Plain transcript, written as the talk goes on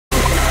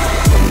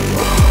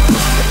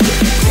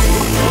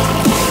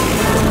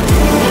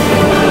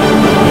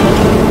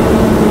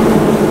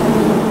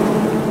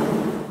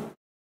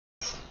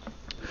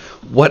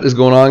What is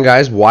going on,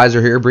 guys?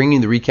 Wiser here, bringing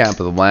you the recap of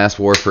the last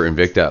war for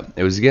Invicta.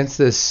 It was against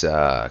this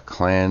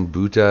clan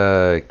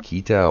Buta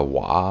Kita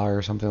Wa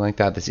or something like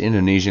that. This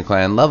Indonesian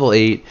clan, level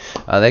 8.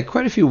 They had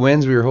quite a few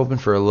wins. We were hoping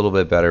for a little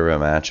bit better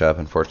of a matchup.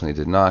 Unfortunately, it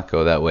did not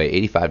go that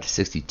way.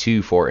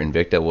 85-62 for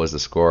Invicta was the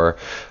score.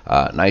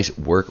 Nice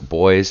work,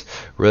 boys.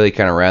 Really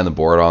kind of ran the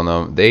board on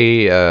them.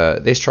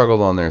 They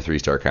struggled on their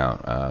 3-star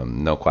count,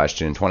 no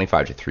question.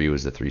 25-3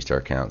 was the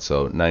 3-star count.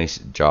 So nice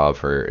job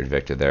for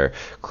Invicta there.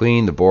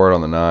 Cleaned the board on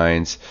the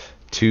 9s,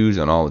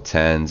 2s on all the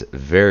 10s.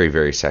 Very,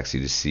 very sexy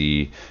to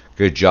see.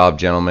 Good job,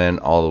 gentlemen,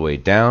 all the way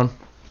down.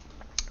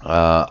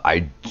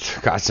 I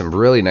got some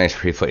really nice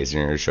replays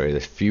in here to show you.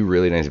 There's a few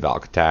really nice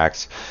Valk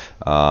attacks.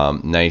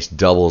 Nice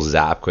double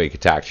Zapquake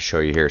attack to show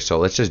you here. So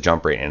let's just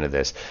jump right into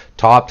this.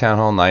 Top Town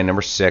Hall 9,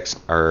 number 6.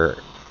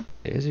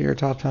 Is it your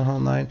top Town Hall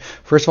 9?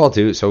 First of all,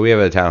 too, so we have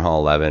a Town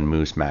Hall 11.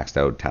 Moose maxed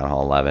out Town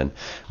Hall 11.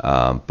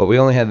 But we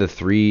only had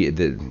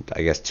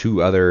I guess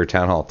 2 other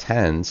Town Hall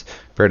 10s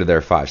compared to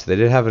their 5. So they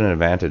did have an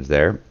advantage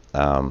there.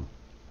 So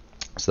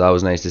that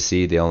was nice to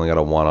see. They only got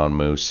a 1 on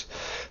Moose.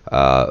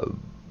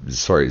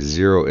 Sorry,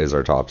 0 is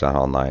our top Town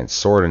Hall 9.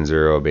 Sword and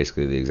 0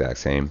 basically the exact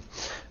same.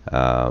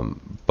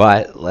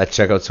 But let's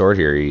check out Sword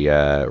here. He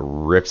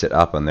rips it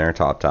up on their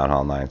top Town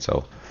Hall 9.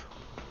 So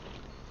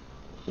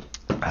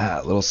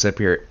little sip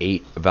here.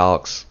 8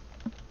 Valks.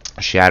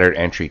 Shattered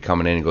entry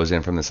coming in and goes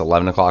in from this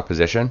 11 o'clock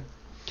position.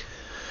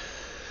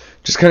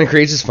 Just kind of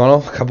creates this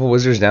funnel. A couple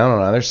wizards down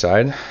on either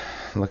side.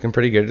 Looking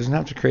pretty good. Doesn't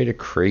have to create a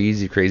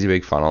crazy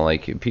big funnel.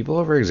 Like, people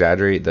over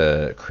exaggerate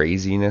the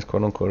craziness,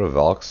 quote unquote, of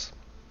Valks.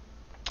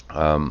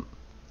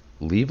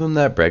 Leave them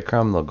that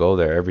breadcrumb, they'll go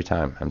there every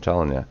time, I'm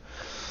telling you.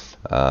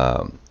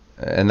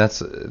 And that's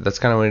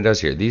kind of what he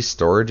does here. These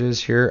storages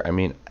here, I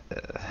mean,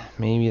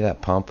 maybe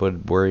that pump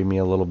would worry me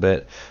a little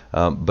bit,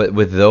 but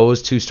with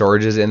those 2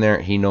 storages in there,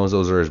 he knows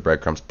those are his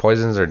breadcrumbs.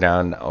 Poisons are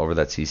down over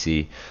that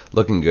CC,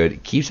 looking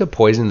good. Keeps a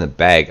poison in the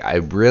bag. I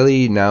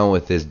really, now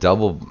with this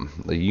double,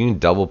 you can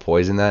double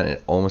poison that, and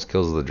it almost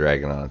kills the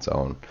dragon on its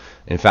own.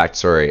 In fact,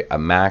 sorry, a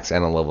max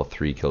and a level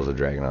 3 kills a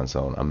dragon on its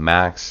own. A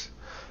max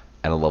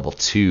and a level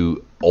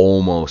 2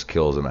 almost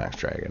kills a max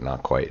dragon,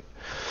 not quite.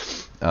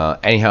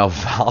 Anyhow,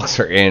 Valks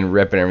are in,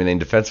 ripping everything.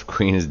 Defensive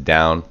Queen is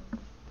down.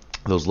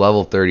 Those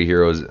level 30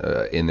 heroes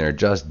in there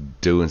just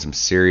doing some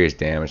serious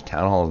damage.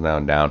 Town Hall is now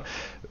down.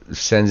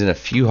 Sends in a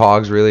few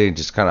hogs, really.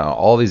 Just kind of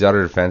all these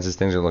other defenses.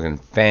 Things are looking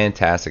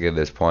fantastic at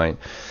this point.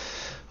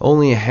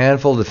 Only a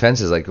handful of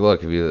defenses. Like,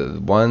 look, if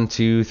you 1,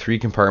 2, 3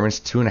 compartments,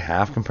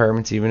 2.5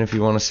 compartments, even if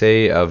you want to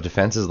say, of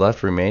defenses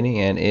left remaining,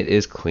 and it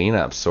is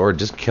cleanup. Sword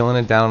just killing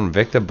it down.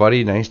 Invicta,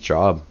 buddy, nice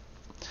job.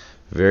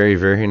 Very,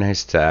 very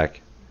nice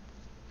attack.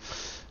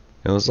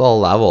 It was all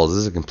levels.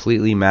 This is a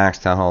completely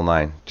maxed Town Hall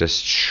 9.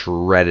 Just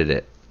shredded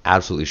it.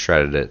 Absolutely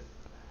shredded it.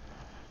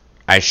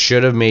 I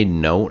should have made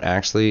note,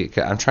 actually.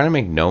 I'm trying to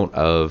make note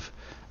of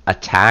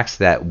attacks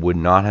that would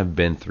not have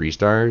been 3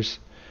 stars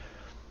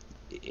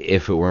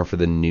if it weren't for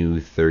the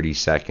new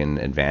 30-second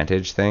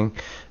advantage thing.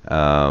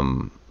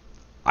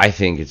 I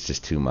think it's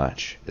just too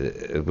much.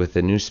 With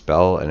the new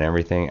spell and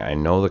everything, I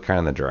know the kind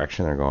of the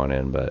direction they're going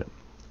in, but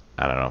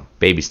I don't know.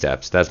 Baby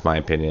steps. That's my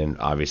opinion.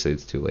 Obviously,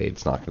 it's too late.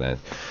 It's not going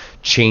to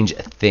change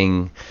a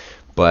thing.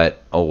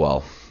 But, oh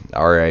well.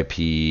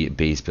 RIP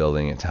base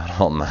building at Town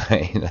Hall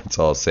 9. That's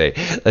all I'll say.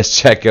 Let's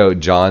check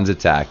out John's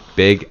attack.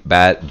 Big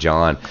Bad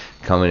John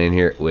coming in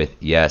here with,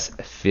 yes,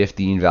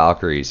 15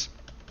 Valkyries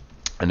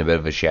and a bit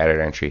of a shattered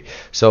entry.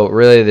 So,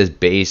 really, this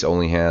base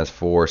only has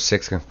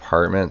 6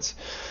 compartments.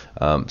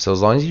 So,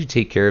 as long as you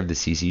take care of the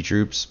CC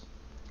troops,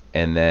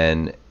 and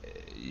then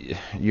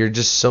you're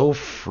just so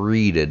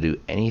free to do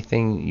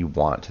anything you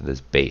want to this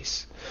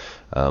base.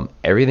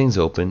 Everything's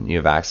open. You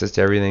have access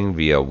to everything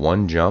via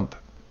 1 jump.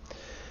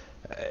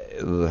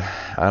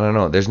 I don't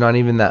know. There's not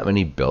even that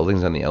many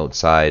buildings on the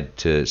outside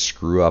to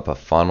screw up a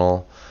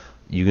funnel.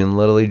 You can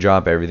literally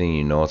drop everything.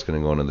 You know it's going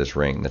to go into this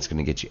ring. That's going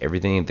to get you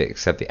everything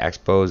except the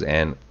expos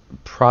and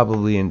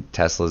probably in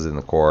Teslas in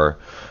the core.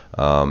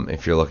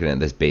 If you're looking at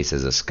this base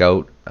as a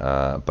scout.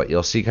 But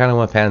you'll see kind of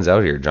what pans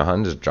out here.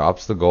 John just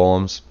drops the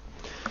golems.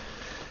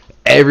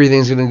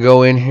 Everything's going to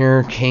go in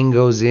here. King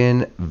goes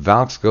in.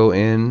 Valks go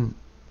in.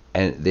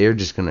 And they're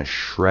just going to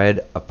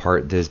shred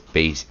apart this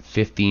base.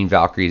 15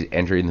 Valkyries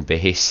entering the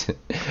base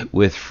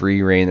with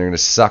free reign. They're going to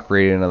suck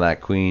right into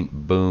that queen.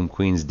 Boom.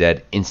 Queen's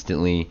dead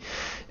instantly.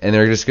 And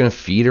they're just going to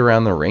feed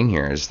around the ring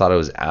here. I just thought it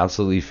was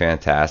absolutely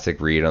fantastic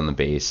read on the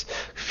base.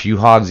 Few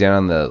hogs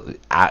down on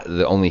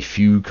the only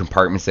few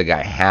compartments the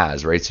guy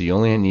has, right? So you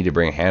only need to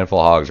bring a handful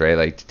of hogs, right?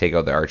 Like to take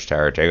out the arch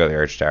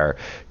tower,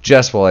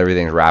 just while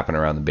everything's wrapping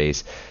around the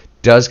base.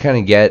 Does kind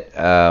of get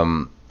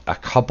a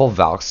couple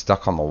Valks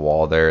stuck on the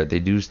wall there. They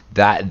do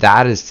that.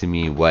 That is to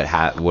me what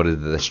is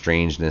the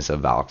strangeness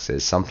of Valks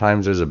is.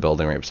 Sometimes there's a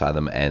building right beside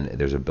them, and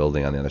there's a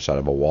building on the other side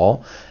of a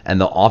wall,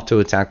 and they'll opt to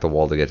attack the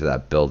wall to get to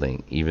that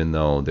building, even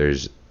though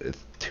there's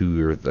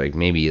 2 or like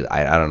maybe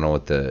I don't know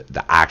what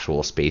the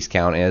actual space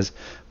count is,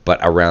 but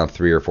around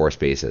 3 or 4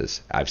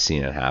 spaces I've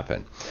seen it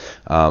happen.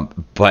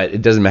 But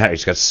it doesn't matter.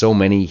 He's got so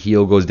many.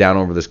 Heal goes down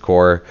over this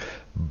core.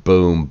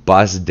 Boom,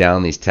 bust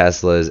down these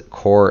Teslas.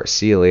 Core,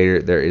 see you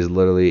later. There is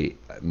literally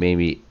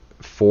maybe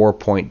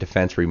 4-point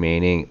defense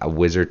remaining, a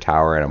wizard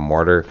tower, and a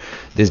mortar.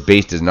 This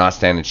base does not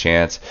stand a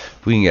chance.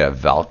 If we can get a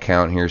Valk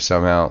count here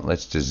somehow,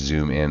 let's just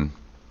zoom in.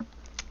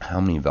 How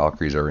many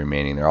Valkyries are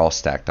remaining? They're all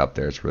stacked up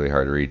there. It's really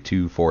hard to read.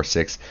 2, 4,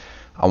 6.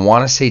 I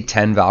want to say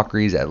 10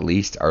 Valkyries at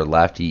least are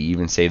left. He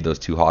even saved those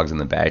 2 hogs in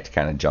the back to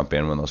kind of jump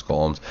in when those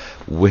golems.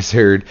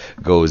 Wizard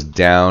goes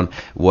down.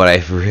 What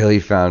I've really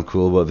found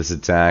cool about this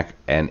attack,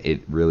 and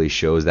it really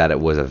shows that it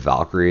was a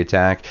Valkyrie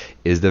attack,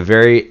 is the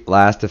very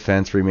last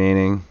defense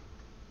remaining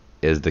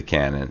is the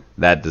cannon.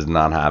 That does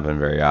not happen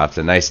very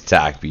often. Nice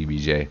attack,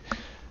 BBJ.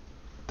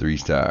 3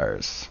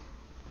 stars.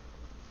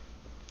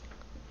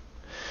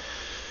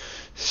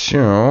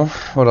 So,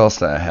 what else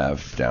do I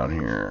have down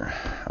here?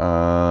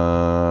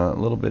 A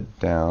little bit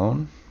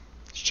down.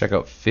 Let's check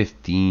out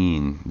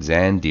 15.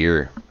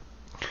 Zandir.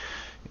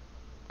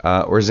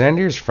 Where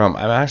Zandir's from,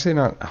 I'm actually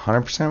not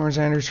 100% where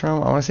Zandir's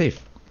from. I want to say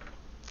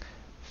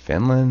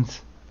Finland.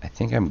 I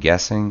think I'm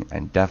guessing.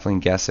 I'm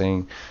definitely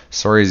guessing.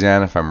 Sorry,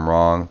 Zan, if I'm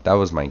wrong. That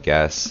was my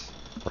guess.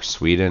 Or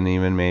Sweden,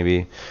 even,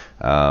 maybe.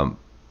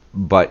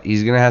 But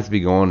he's going to have to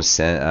be going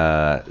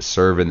to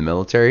serve in the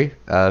military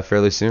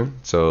fairly soon.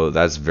 So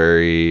that's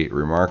very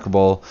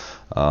remarkable.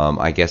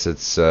 I guess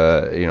it's,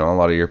 a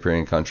lot of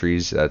European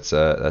countries, that's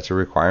a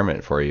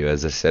requirement for you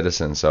as a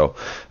citizen. So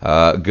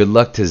good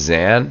luck to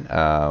Zan.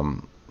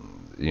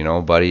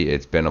 Buddy,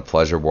 it's been a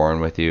pleasure warring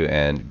with you,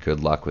 and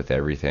good luck with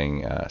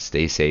everything.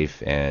 Stay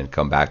safe and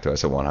come back to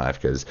us at OneHive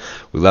because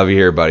we love you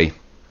here, buddy.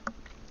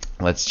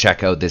 Let's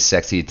check out this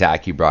sexy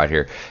attack he brought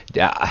here.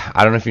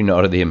 I don't know if you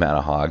noted the amount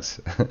of hogs.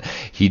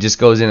 He just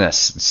goes in a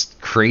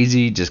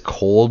crazy, just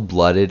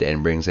cold-blooded,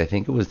 and brings, I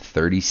think it was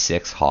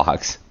 36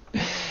 hogs.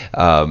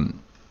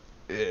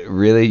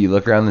 Really, you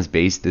look around this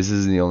base, this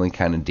is the only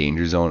kind of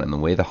danger zone, and the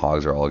way the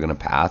hogs are all going to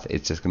path,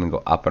 it's just going to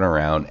go up and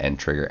around and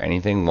trigger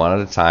anything one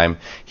at a time.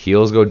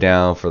 Heals go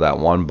down for that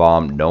one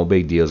bomb, no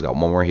big deal. He's got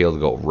one more heal to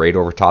go right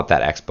over top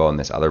that Expo and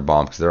this other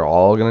bomb, because they're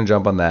all going to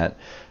jump on that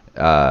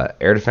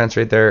air defense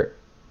right there.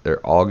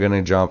 They're all going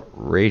to jump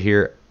right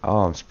here.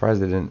 Oh, I'm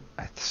surprised they didn't.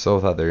 I so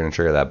thought they were going to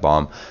trigger that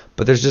bomb.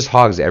 But there's just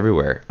hogs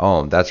everywhere.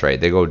 Oh, that's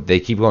right. They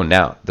keep going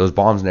down. Those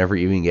bombs never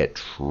even get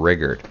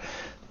triggered.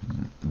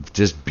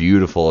 Just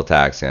beautiful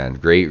attacks,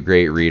 and great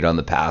read on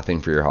the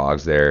pathing for your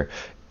hogs there.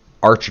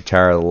 Archer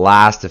Tower,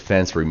 last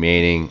defense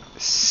remaining.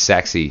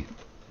 Sexy.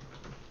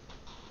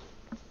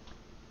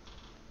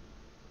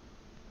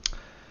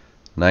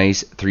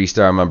 Nice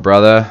 3-star, my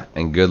brother,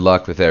 and good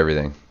luck with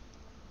everything.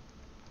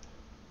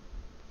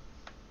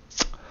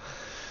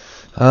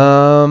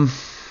 I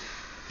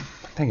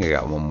think I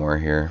got one more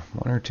here.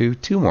 One or two?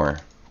 Two more.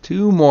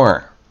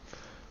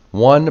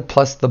 1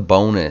 plus the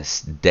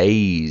bonus.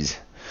 Days.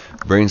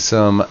 Bring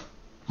some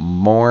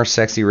more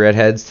sexy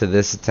redheads to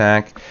this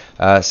attack.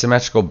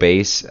 Symmetrical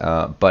base,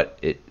 but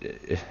it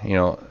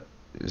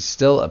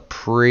still a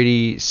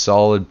pretty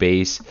solid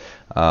base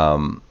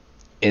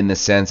in the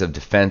sense of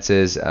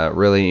defenses.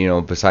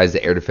 Really, besides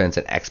the air defense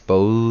and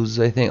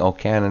expos, I think,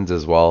 cannons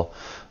as well.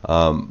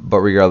 But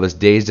regardless,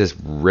 Days just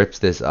rips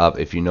this up.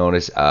 If you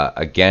notice,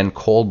 again,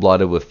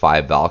 cold-blooded with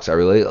 5 Valks. I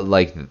really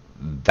like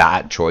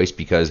that choice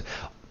because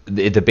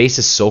the base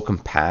is so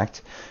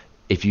compact.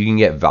 If you can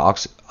get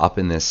Valks up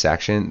in this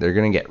section, they're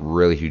going to get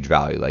really huge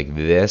value. Like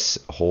this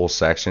whole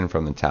section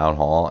from the town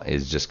hall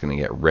is just going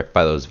to get ripped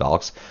by those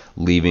Valks,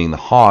 leaving the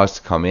hogs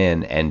to come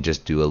in and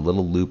just do a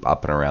little loop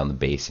up and around the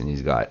base. And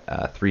he's got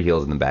 3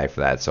 heals in the bag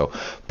for that. So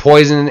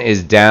poison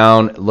is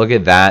down. Look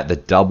at that. The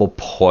double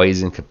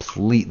poison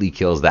completely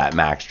kills that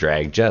max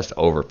drag. Just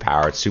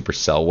overpowered.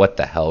 Supercell, what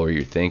the hell were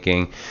you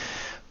thinking?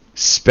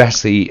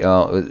 Especially,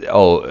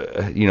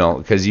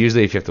 because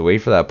usually if you have to wait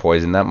for that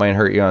poison, that might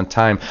hurt you on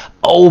time.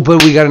 Oh,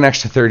 but we got an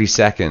extra 30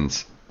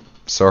 seconds.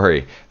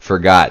 Sorry,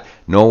 forgot.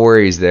 No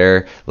worries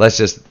there. Let's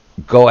just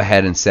go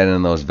ahead and send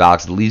in those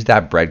Valks. Leaves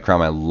that breadcrumb.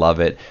 I love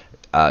it.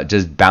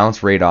 Just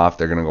bounce right off.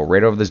 They're going to go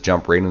right over this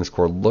jump, right in this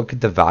core. Look at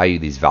the value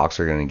these Valks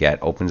are going to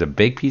get. Opens a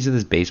big piece of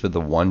this base with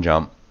the 1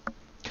 jump.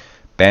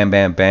 Bam,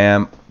 bam,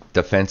 bam.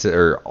 Defenses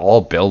or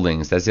all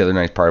buildings. That's the other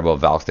nice part about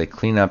Valks. They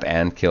clean up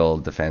and kill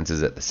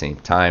defenses at the same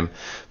time.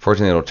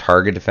 Fortunately, they don't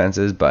target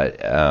defenses, but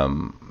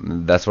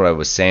that's what I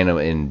was saying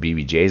in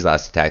BBJ's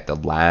last attack. The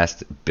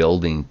last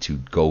building to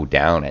go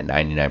down at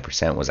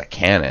 99% was a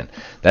cannon.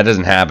 That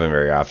doesn't happen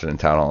very often in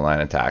Town Hall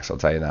 9 attacks, I'll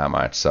tell you that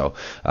much. So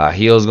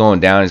heals going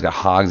down. He's got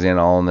hogs in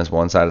all on this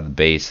one side of the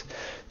base.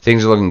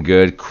 Things are looking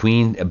good.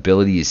 Queen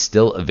ability is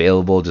still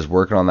available. Just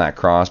working on that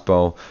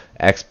crossbow.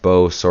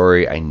 Expo,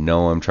 sorry, I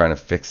know I'm trying to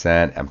fix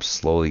that. I'm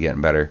slowly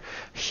getting better.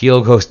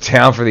 Heal goes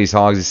down for these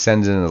hogs. He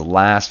sends in the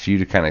last few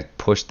to kind of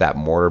push that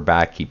mortar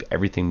back, keep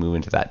everything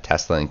moving to that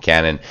Tesla and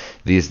cannon.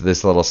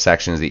 This little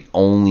section is the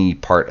only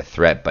part of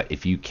threat, but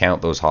if you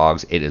count those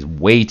hogs, it is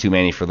way too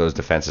many for those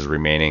defenses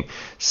remaining.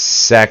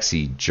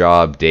 Sexy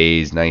job,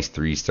 Days. Nice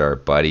 3-star,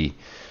 buddy.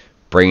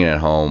 Bringing it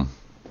home.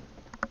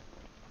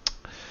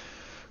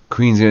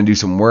 Queen's going to do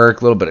some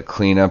work, a little bit of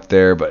cleanup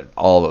there, but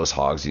all those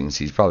hogs, you can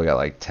see, he's probably got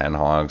like 10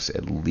 hogs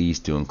at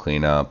least doing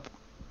cleanup.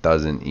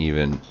 Doesn't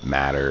even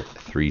matter.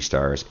 3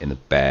 stars in the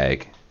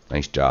bag.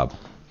 Nice job.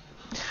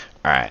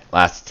 Alright,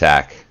 last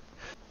attack.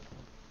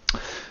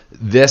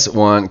 This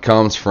one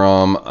comes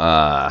from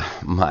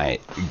my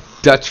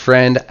Dutch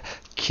friend.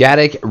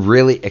 Caddick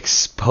really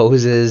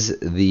exposes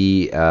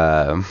the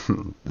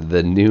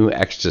new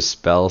extra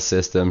spell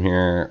system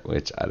here,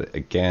 which,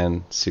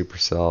 again,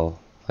 Supercell,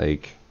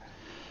 like,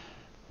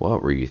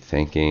 what were you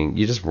thinking?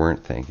 You just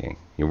weren't thinking.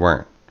 You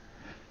weren't.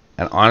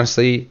 And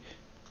honestly,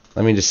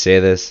 let me just say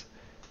this.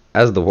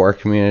 As the war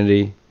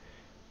community,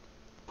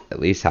 at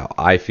least how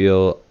I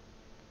feel,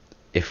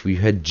 if we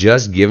had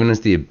just given us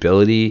the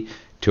ability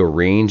to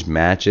arrange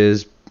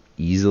matches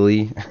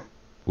easily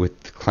with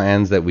the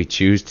clans that we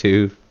choose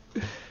to,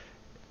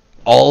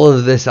 all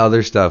of this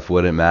other stuff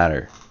wouldn't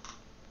matter.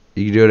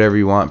 You can do whatever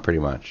you want, pretty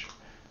much.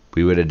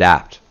 We would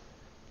adapt.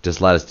 Just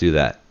let us do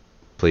that.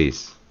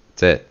 Please.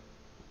 That's it.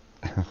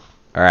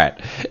 Alright.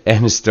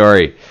 End of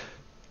story.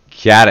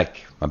 Caddick,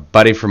 my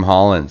buddy from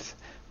Holland,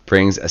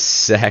 brings a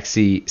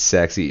sexy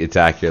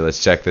attack here.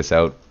 Let's check this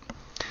out.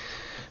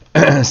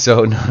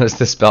 So notice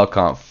the spell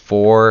comp.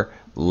 4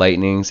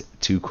 lightnings,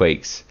 2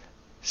 quakes.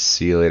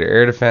 See you later,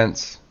 air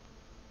defense.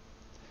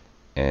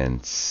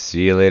 And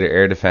see you later,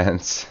 air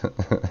defense.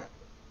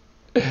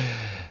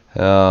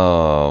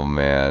 Oh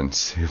man,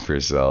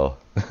 Supercell.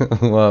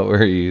 What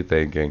were you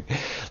thinking?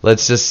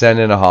 Let's just send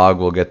in a hog,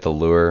 we'll get the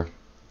lure.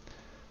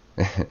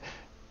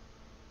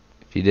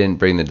 If you didn't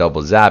bring the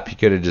double zap, you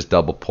could have just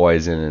double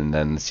poison and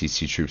then the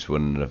CC troops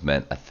wouldn't have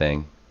meant a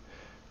thing.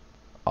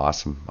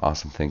 Awesome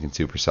thinking,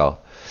 Supercell.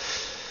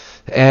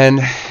 And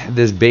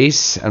this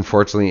base,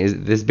 unfortunately,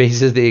 is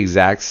the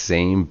exact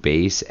same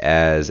base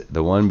as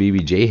the one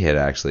BBJ hit,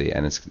 actually,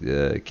 and it's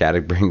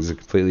Caddick brings a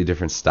completely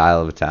different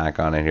style of attack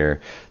on it here.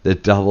 The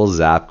double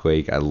zap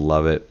quake, I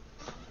love it.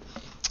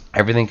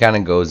 Everything kind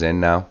of goes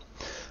in now.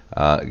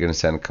 Gonna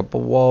send a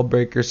couple wall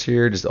breakers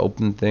here, just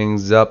open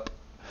things up.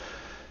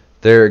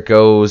 There it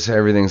goes.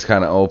 Everything's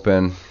kind of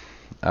open.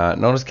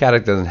 Notice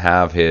Caddick doesn't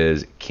have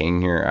his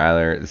king here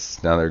either. This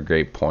is another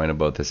great point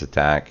about this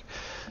attack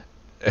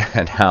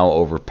and how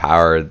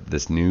overpowered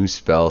this new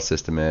spell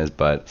system is,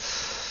 but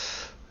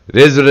it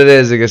is what it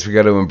is. I guess we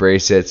got to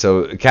embrace it.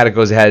 So Caddick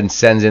goes ahead and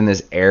sends in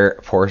this air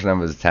portion of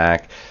his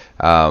attack.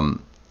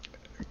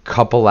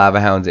 Couple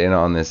lava hounds in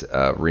on this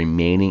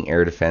remaining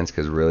air defense,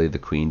 because really the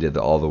queen did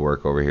all the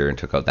work over here and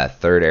took out that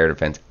 3rd air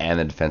defense and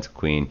the defensive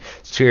queen.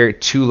 So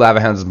 2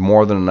 lava hounds is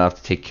more than enough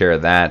to take care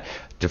of that.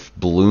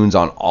 Balloons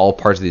on all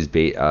parts of these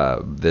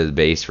the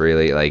base,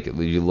 really. Like,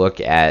 you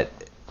look at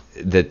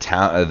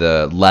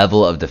the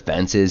level of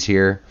defenses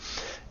here,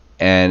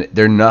 and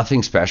they're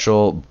nothing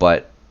special,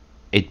 but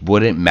it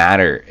wouldn't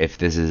matter if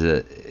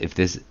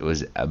this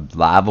was a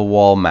lava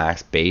wall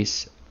max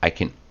base. I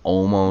can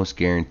almost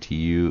guarantee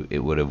you it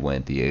would have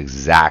went the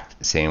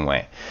exact same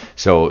way.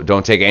 So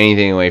don't take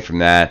anything away from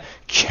that.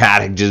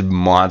 Caddick just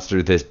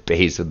monstered this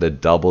base with the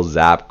double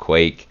zap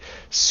quake.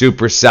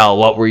 Supercell,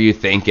 what were you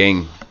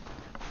thinking?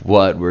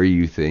 What were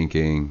you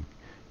thinking?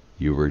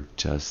 You were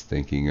just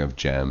thinking of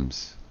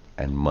gems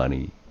and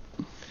money.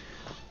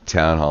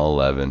 Town Hall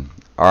 11.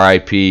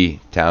 RIP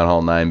Town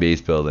Hall 9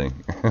 base building.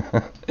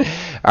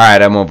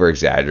 Alright, I'm over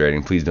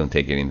exaggerating. Please don't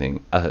take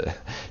anything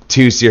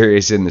too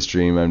serious in the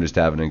stream. I'm just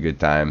having a good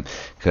time,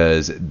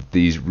 because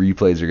these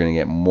replays are going to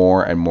get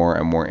more and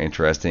more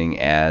interesting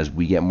as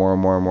we get more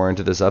and more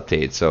into this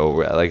update. So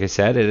like I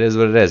said, it is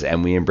what it is,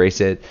 and we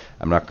embrace it.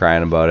 I'm not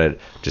crying about it,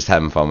 just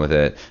having fun with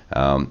it.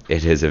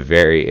 It is a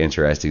very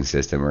interesting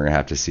system. We're going to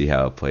have to see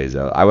how it plays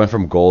out. I went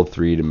from gold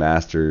 3 to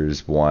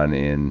masters 1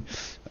 in,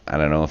 I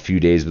don't know, a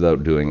few days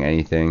without doing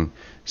anything.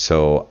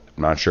 So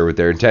I'm not sure what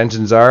their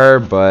intentions are,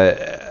 but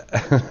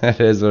it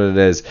is what it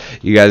is.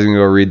 You guys can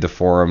go read the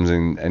forums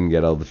and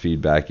get all the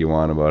feedback you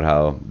want about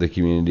how the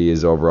community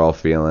is overall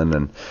feeling,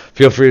 and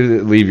feel free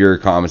to leave your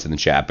comments in the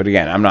chat. But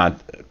again, I'm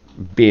not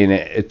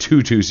being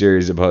too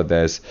serious about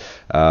this.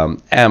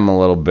 I'm a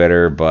little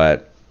bitter,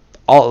 but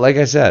like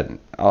I said,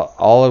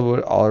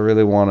 all I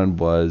really wanted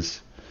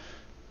was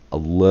a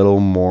little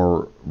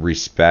more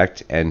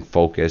respect and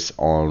focus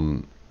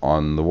on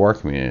the war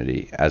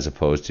community, as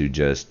opposed to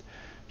just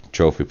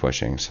trophy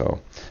pushing.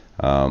 So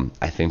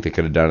I think they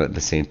could have done it at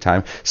the same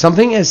time.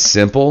 Something as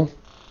simple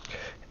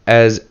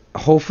as,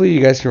 hopefully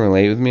you guys can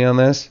relate with me on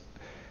this,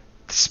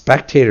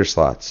 spectator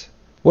slots.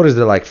 What is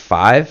there, like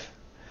 5?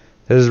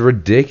 That is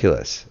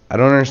ridiculous. I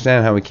don't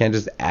understand how we can't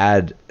just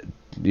add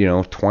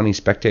 20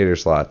 spectator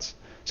slots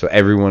so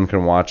everyone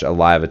can watch a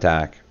live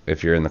attack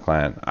if you're in the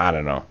clan. I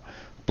don't know.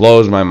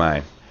 Blows my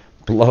mind.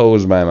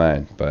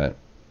 But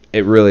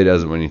it really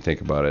doesn't when you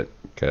think about it,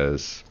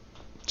 because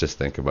just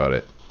think about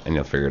it and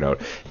you'll figure it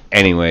out.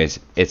 Anyways,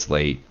 it's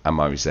late.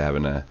 I'm obviously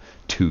having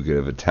too good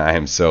of a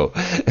time, so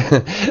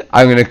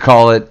I'm going to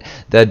call it.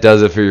 That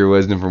does it for your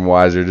Wisdom from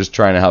Wiser. Just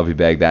trying to help you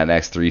bag that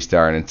next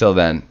 3-star, and until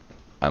then,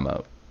 I'm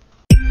out.